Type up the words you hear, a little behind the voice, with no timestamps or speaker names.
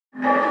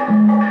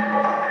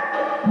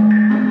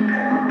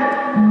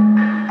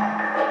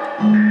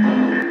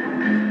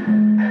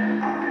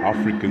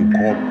African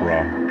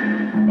Cobra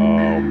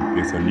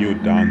is a new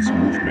dance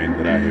movement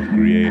that I have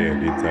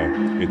created.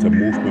 It's a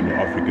movement of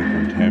African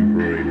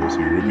contemporary, also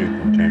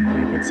European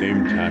contemporary, but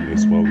same time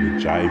as well the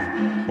jive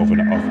of an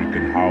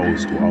African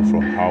house to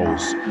Afro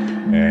house.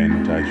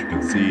 And as you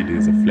can see,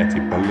 there's a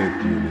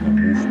flexibility in the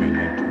movement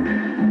into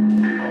it.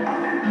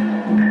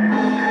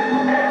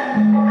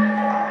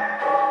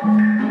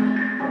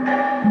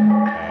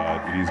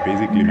 It is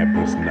basically my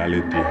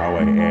personality, how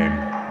I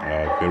am.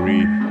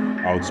 Very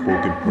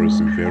outspoken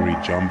person, very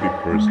jumpy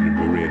person,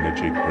 very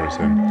energetic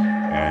person,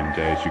 and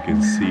as you can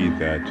see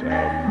that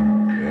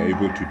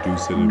able to do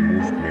certain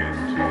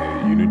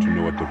movement, you need to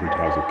know what different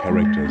types of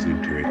characters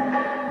into it.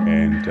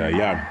 And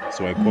yeah,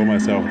 so I call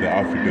myself the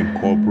African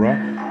Cobra.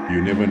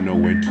 You never know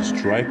when to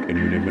strike, and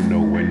you never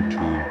know when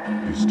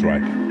to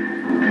strike.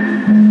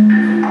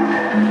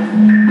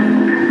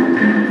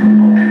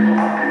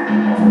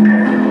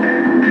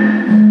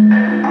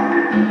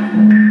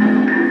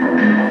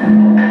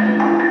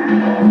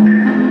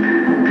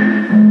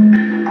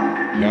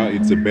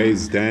 It's a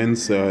bass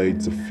dance,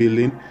 it's a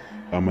feeling.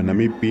 I'm a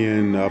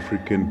Namibian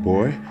African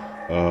boy.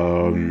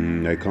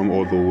 I come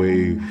all the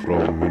way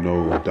from,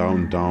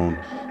 down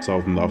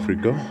Southern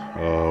Africa,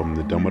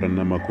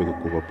 the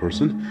Cobra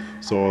person.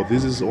 So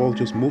this is all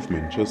just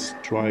movement.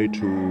 Just try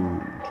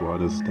to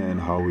understand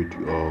how it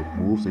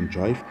moves and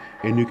jive,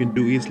 and you can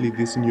do easily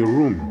this in your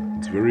room.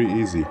 It's very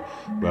easy,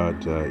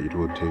 but it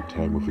will take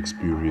time of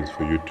experience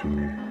for you to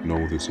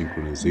know the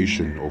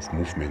synchronization of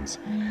movements.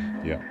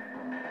 Yeah.